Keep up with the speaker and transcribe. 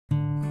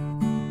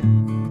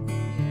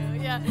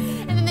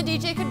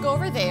DJ could go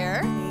over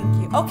there.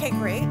 Thank you. Okay,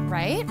 great.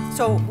 Right?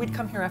 So we'd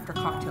come here after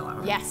cocktail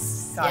hour.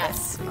 Yes. Got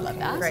yes. it. I love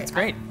that. Great. It's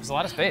great. There's a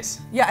lot of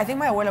space. Yeah, I think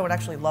my abuela would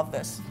actually love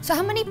this. So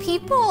how many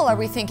people are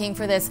we thinking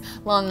for this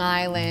Long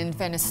Island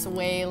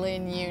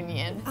Venezuelan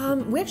union?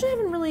 We actually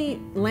haven't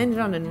really landed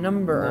on a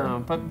number.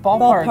 No, but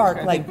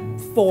ballpark like think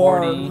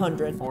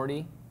 400.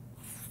 40?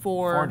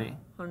 400.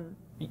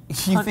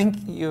 You think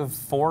you have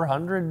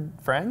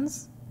 400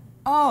 friends?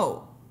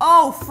 Oh,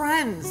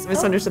 friends.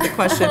 Misunderstood the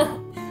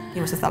question. You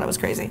must have thought I was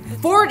crazy.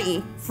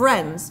 40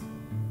 friends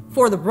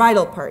for the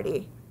bridal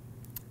party,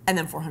 and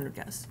then 400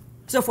 guests.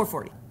 So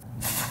 440.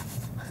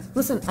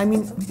 Listen, I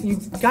mean, you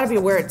gotta be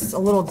aware it's a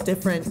little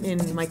different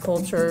in my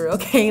culture,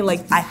 okay?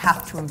 Like, I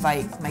have to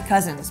invite my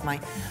cousins, my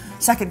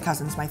second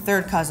cousins, my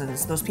third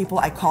cousins, those people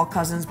I call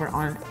cousins but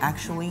aren't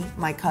actually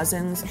my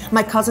cousins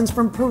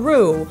from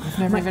Peru. I've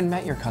never even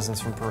met your cousins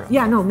from Peru.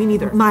 Yeah, no, me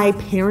neither. My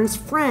parents'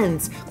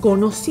 friends,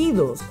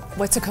 conocidos.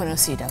 What's a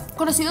conocido?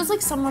 Conocido is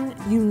like someone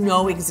you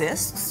know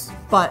exists,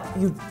 but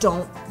you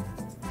don't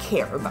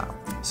care about.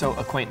 So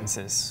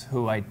acquaintances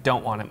who I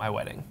don't want at my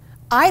wedding.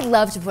 I'd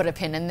love to put a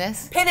pin in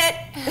this. Pin it!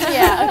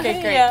 Yeah,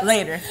 okay, great. Yeah.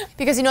 Later.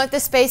 Because you know what,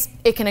 this space,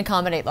 it can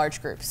accommodate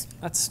large groups.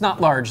 That's not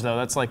large though,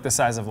 that's like the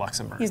size of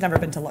Luxembourg. He's never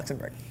been to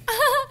Luxembourg.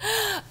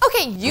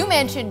 Okay, you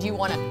mentioned you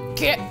want to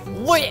get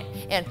lit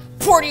and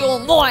party all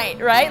night,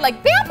 right?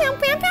 Like bam, bam,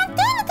 bam, bam,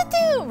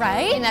 do,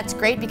 right? And that's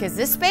great because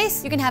this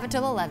space, you can have it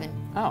till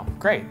 11. Oh,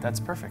 great, that's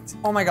perfect.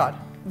 Oh my God,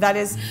 that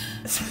is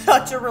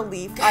such a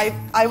relief.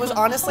 I was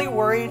honestly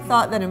worried,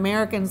 thought that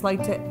Americans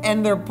like to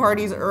end their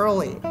parties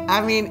early.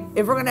 I mean,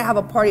 if we're gonna have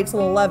a party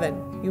till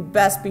 11, you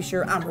best be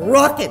sure I'm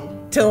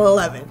rocking till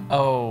 11.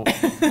 Oh,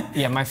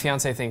 yeah, my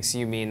fiance thinks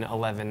you mean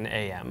 11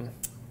 a.m.,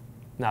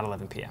 not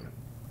 11 p.m.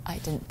 I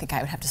didn't think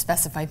I would have to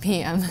specify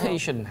PM. Yeah, you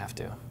shouldn't have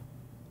to.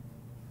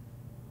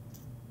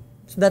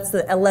 So that's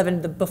the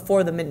 11,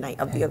 before the midnight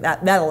of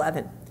that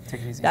 11.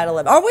 Take it easy. That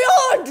 11. Are we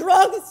all on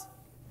drugs?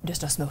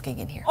 There's no smoking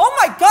in here. Oh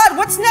my God,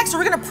 what's next? Are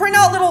we gonna print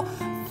out little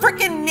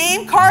freaking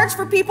name cards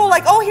for people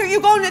like, oh, here you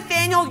go,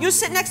 Nathaniel, you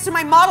sit next to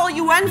my Model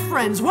UN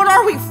friends. What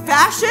are we,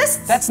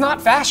 fascists? That's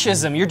not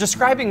fascism, you're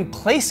describing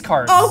place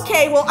cards.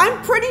 Okay, well,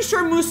 I'm pretty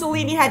sure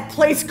Mussolini had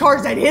place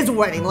cards at his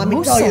wedding, let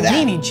me tell you that.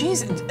 Mussolini,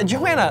 jeez.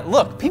 Joanna,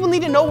 look, people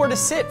need to know where to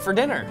sit for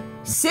dinner.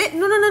 Sit?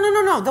 No.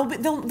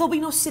 There'll be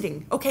no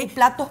sitting. Okay,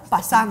 platos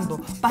pasando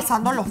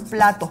los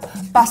platos,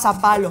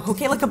 pasapalos.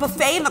 Okay, like a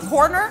buffet in the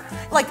corner,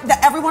 like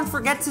that everyone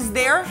forgets is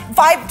there.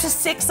 5 to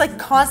 6 like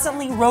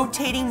constantly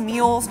rotating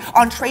meals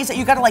on trays that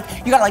you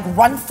gotta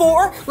run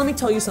for. Let me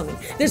tell you something.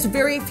 There's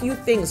very few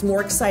things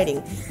more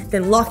exciting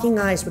than locking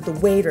eyes with the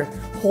waiter,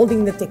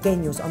 holding the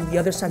tequeños on the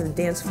other side of the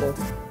dance floor,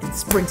 and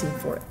sprinting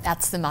for it.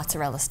 That's the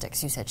mozzarella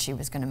sticks you said she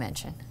was going to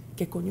mention.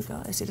 ¿Qué coño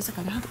acaba de decir esa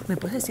caraja? ¿Me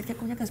puedes decir qué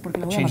coño es? Porque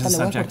le voy a Change the matar, le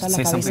voy a subject. cortar la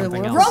Say cabeza.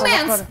 something else.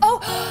 Romance!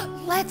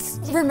 Oh, let's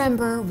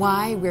remember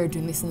why we're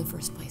doing this in the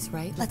first place,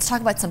 right? Let's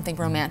talk about something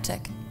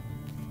romantic.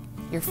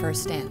 Your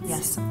first dance.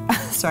 Yes.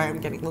 Sorry, I'm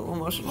getting a little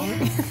emotional.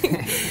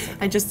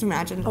 I just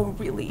imagined a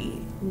really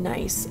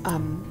nice,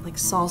 like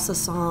salsa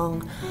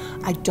song.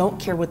 I don't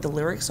care what the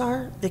lyrics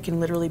are. They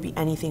can literally be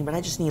anything, but I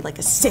just need like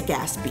a sick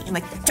ass beat. And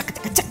like, chicka,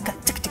 chicka, chicka,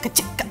 chicka, chicka,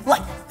 chicka.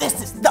 Like, this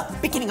is the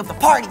beginning of the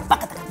party.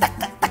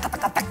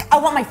 I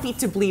want my feet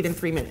to bleed in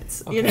 3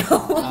 minutes, you know?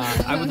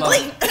 I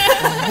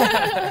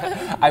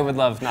would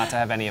love not to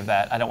have any of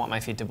that. I don't want my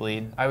feet to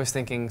bleed. I was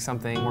thinking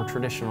something more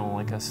traditional,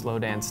 like a slow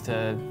dance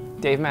to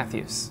Dave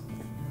Matthews.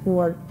 Who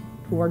are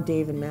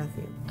Dave and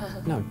Matthew?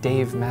 No,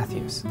 Dave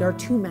Matthews. There are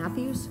 2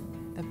 Matthews?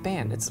 The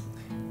band, it's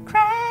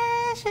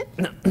Crash It.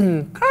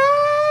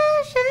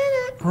 Crash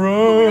It.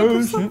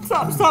 Crash It.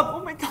 Stop,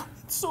 oh my God.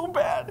 So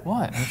bad.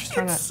 What? I'm just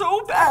trying to.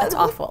 So bad. That's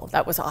awful.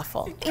 That was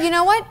awful. You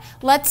know what?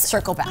 Let's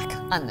circle back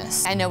on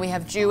this. I know we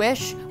have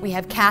Jewish, we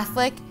have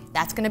Catholic.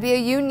 That's going to be a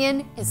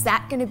union. Is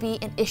that going to be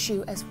an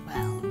issue as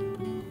well?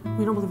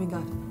 We don't believe in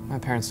God. My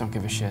parents don't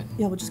give a shit.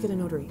 Yeah, we'll just get a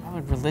notary. Why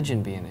would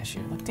religion be an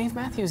issue? Look, Dave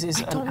Matthews is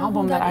an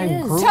album that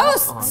I grew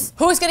Toasts! up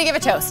Who's going to give a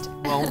toast?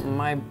 on.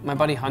 Well, my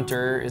buddy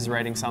Hunter is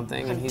writing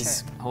something, and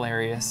he's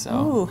hilarious. So.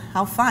 Ooh,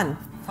 how fun.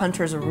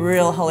 Hunter's a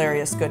real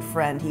hilarious good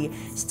friend. He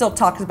still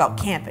talks about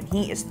camp, and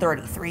he is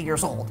 33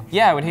 years old.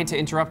 Yeah, I would hate to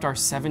interrupt our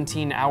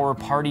 17-hour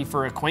party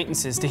for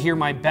acquaintances to hear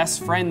my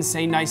best friend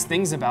say nice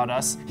things about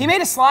us. He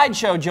made a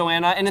slideshow,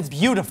 Joanna, and it's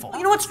beautiful.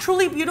 You know what's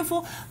truly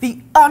beautiful?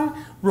 The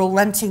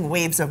unrelenting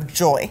waves of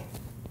joy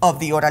of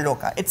the Hora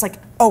Loca. It's like,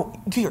 oh,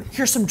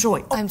 here's some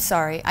joy. I'm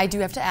sorry, I do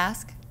have to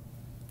ask.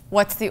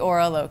 What's the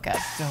Hora Loca?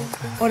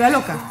 Hora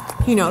Loca.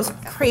 He knows.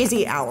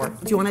 Crazy hour.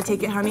 Do you want to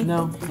take it, honey?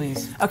 No,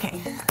 please.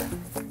 Okay.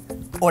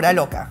 Hora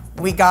Loca.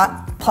 We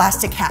got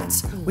plastic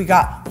hats. We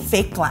got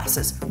fake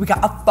glasses. We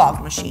got a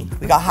fog machine.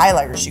 We got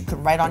highlighters you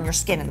can write on your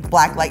skin and the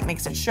black light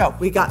makes it show.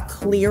 We got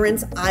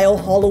clearance aisle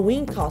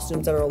Halloween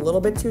costumes that are a little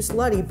bit too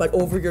slutty, but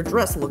over your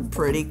dress look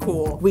pretty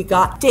cool. We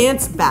got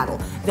dance battle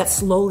that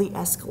slowly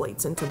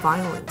escalates into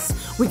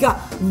violence. We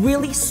got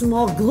really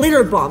small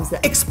glitter bombs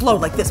that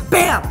explode like this.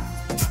 Bam!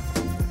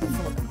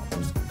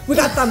 We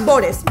got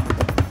tambores.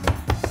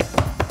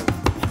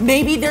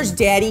 Maybe there's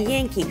Daddy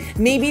Yankee.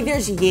 Maybe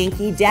there's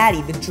Yankee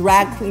Daddy, the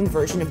drag queen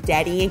version of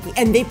Daddy Yankee,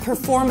 and they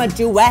perform a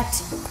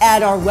duet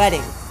at our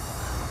wedding.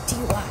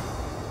 D-Y.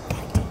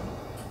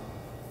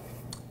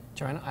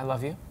 Joanna, I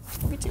love you.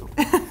 Me too.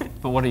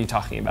 But what are you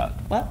talking about?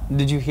 What?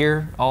 Did you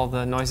hear all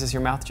the noises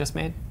your mouth just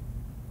made?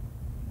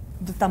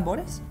 The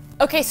tambores?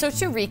 Okay, so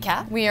to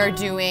recap, we are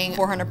doing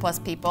 400 plus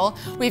people.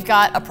 We've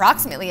got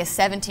approximately a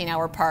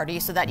 17-hour party,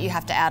 so that you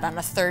have to add on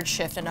a third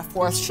shift and a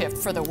fourth shift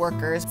for the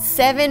workers.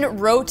 7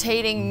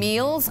 rotating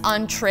meals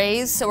on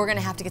trays, so we're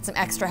gonna have to get some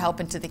extra help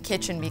into the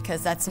kitchen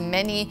because that's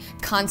many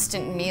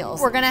constant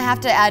meals. We're gonna have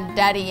to add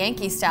Daddy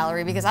Yankee's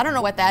salary because I don't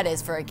know what that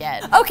is for a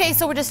get. Okay,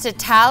 so just to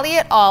tally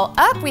it all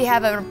up, we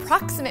have an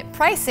approximate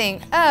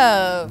pricing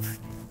of,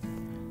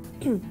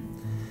 and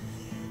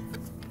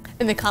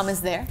the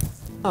comma's there.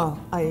 Oh,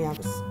 I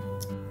was...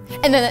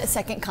 And then the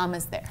second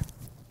comma's there.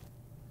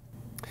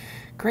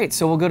 Great,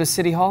 so we'll go to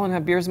City Hall and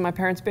have beers in my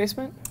parents'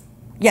 basement?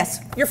 Yes,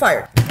 you're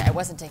fired. Okay, I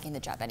wasn't taking the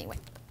job anyway.